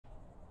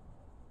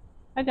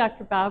Hi,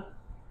 Dr. Bob.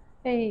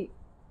 Hey,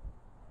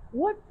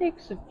 what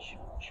makes a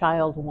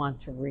child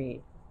want to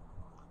read?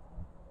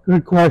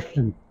 Good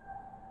question.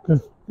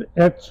 Because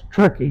it's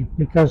tricky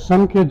because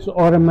some kids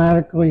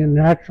automatically and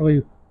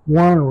naturally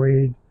want to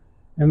read,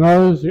 and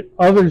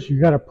others you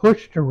got to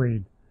push to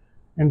read.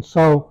 And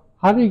so,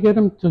 how do you get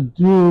them to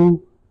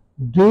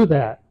do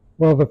that?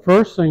 Well, the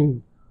first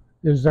thing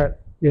is that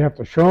you have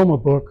to show them a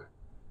book,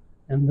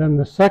 and then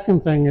the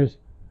second thing is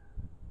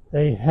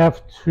they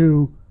have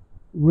to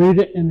read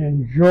it and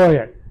enjoy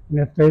it. And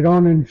if they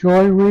don't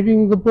enjoy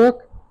reading the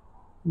book,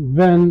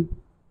 then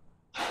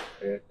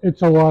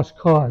it's a lost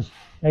cause.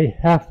 They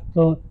have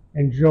to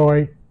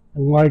enjoy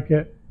and like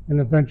it, and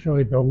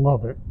eventually they'll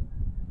love it.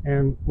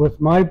 And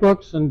with my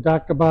books and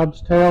Dr.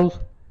 Bob's Tales,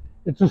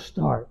 it's a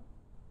start.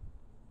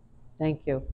 Thank you.